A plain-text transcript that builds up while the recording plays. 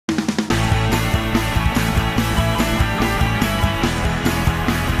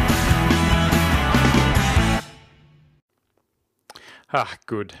Ah,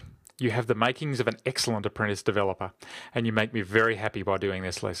 good. You have the makings of an excellent apprentice developer, and you make me very happy by doing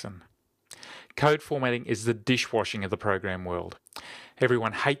this lesson. Code formatting is the dishwashing of the program world.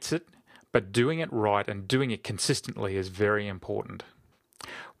 Everyone hates it, but doing it right and doing it consistently is very important.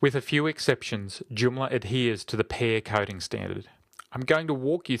 With a few exceptions, Joomla adheres to the pair coding standard. I'm going to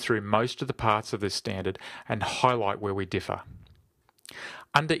walk you through most of the parts of this standard and highlight where we differ.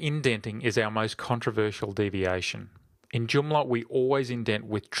 Under indenting is our most controversial deviation. In Joomla, we always indent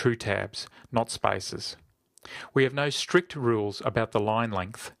with true tabs, not spaces. We have no strict rules about the line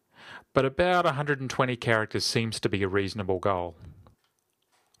length, but about 120 characters seems to be a reasonable goal.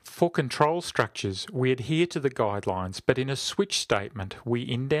 For control structures, we adhere to the guidelines, but in a switch statement, we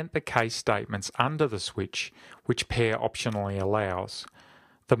indent the case statements under the switch, which pair optionally allows.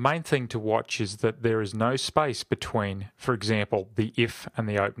 The main thing to watch is that there is no space between, for example, the if and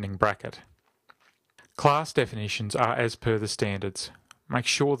the opening bracket. Class definitions are as per the standards. Make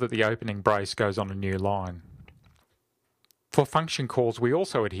sure that the opening brace goes on a new line. For function calls, we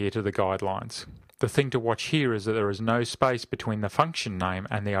also adhere to the guidelines. The thing to watch here is that there is no space between the function name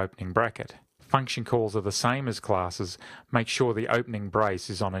and the opening bracket. Function calls are the same as classes. Make sure the opening brace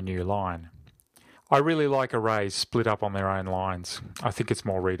is on a new line. I really like arrays split up on their own lines. I think it's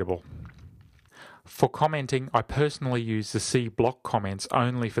more readable. For commenting, I personally use the C block comments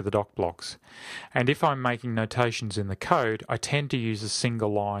only for the doc blocks. And if I'm making notations in the code, I tend to use a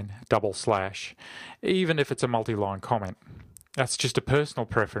single line // even if it's a multi-line comment. That's just a personal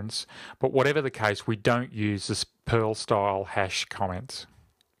preference, but whatever the case, we don't use the Perl-style hash comments.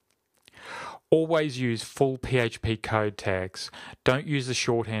 Always use full PHP code tags. Don't use the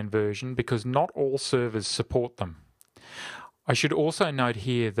shorthand version because not all servers support them. I should also note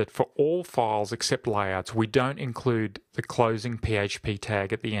here that for all files except layouts, we don't include the closing PHP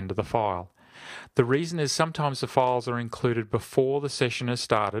tag at the end of the file. The reason is sometimes the files are included before the session has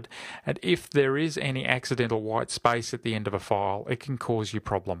started, and if there is any accidental white space at the end of a file, it can cause you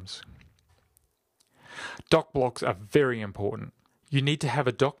problems. Doc blocks are very important. You need to have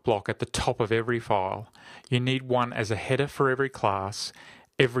a doc block at the top of every file. You need one as a header for every class,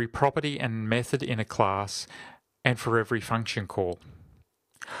 every property and method in a class, and for every function call.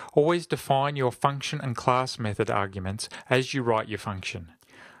 Always define your function and class method arguments as you write your function.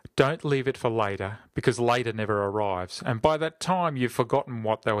 Don't leave it for later, because later never arrives, and by that time you've forgotten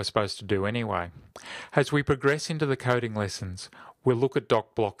what they were supposed to do anyway. As we progress into the coding lessons, we'll look at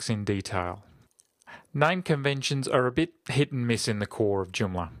doc blocks in detail. Name conventions are a bit hit and miss in the core of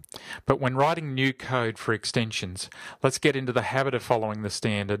Joomla, but when writing new code for extensions, let's get into the habit of following the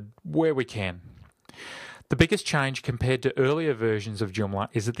standard where we can. The biggest change compared to earlier versions of Joomla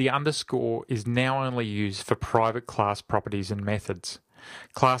is that the underscore is now only used for private class properties and methods.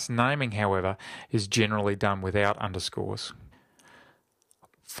 Class naming, however, is generally done without underscores.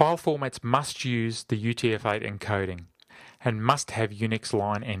 File formats must use the UTF-8 encoding and must have Unix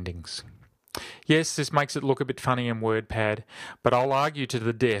line endings. Yes, this makes it look a bit funny in WordPad, but I'll argue to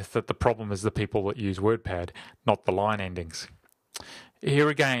the death that the problem is the people that use WordPad, not the line endings. Here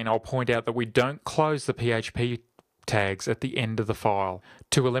again, I'll point out that we don't close the PHP tags at the end of the file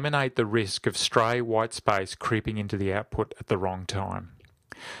to eliminate the risk of stray white space creeping into the output at the wrong time.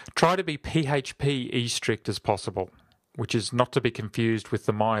 Try to be PHP strict as possible, which is not to be confused with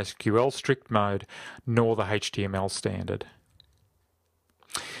the MySQL strict mode nor the HTML standard.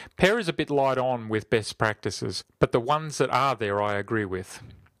 Pair is a bit light on with best practices, but the ones that are there I agree with.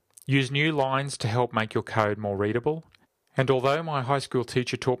 Use new lines to help make your code more readable. And although my high school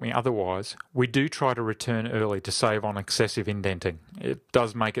teacher taught me otherwise, we do try to return early to save on excessive indenting. It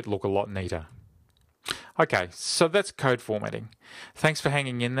does make it look a lot neater. Okay, so that's code formatting. Thanks for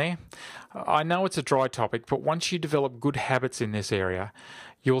hanging in there. I know it's a dry topic, but once you develop good habits in this area,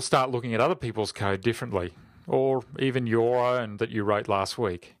 you'll start looking at other people's code differently, or even your own that you wrote last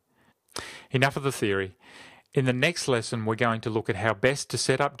week. Enough of the theory. In the next lesson, we're going to look at how best to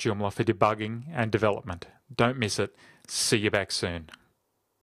set up Joomla for debugging and development. Don't miss it. See you back soon.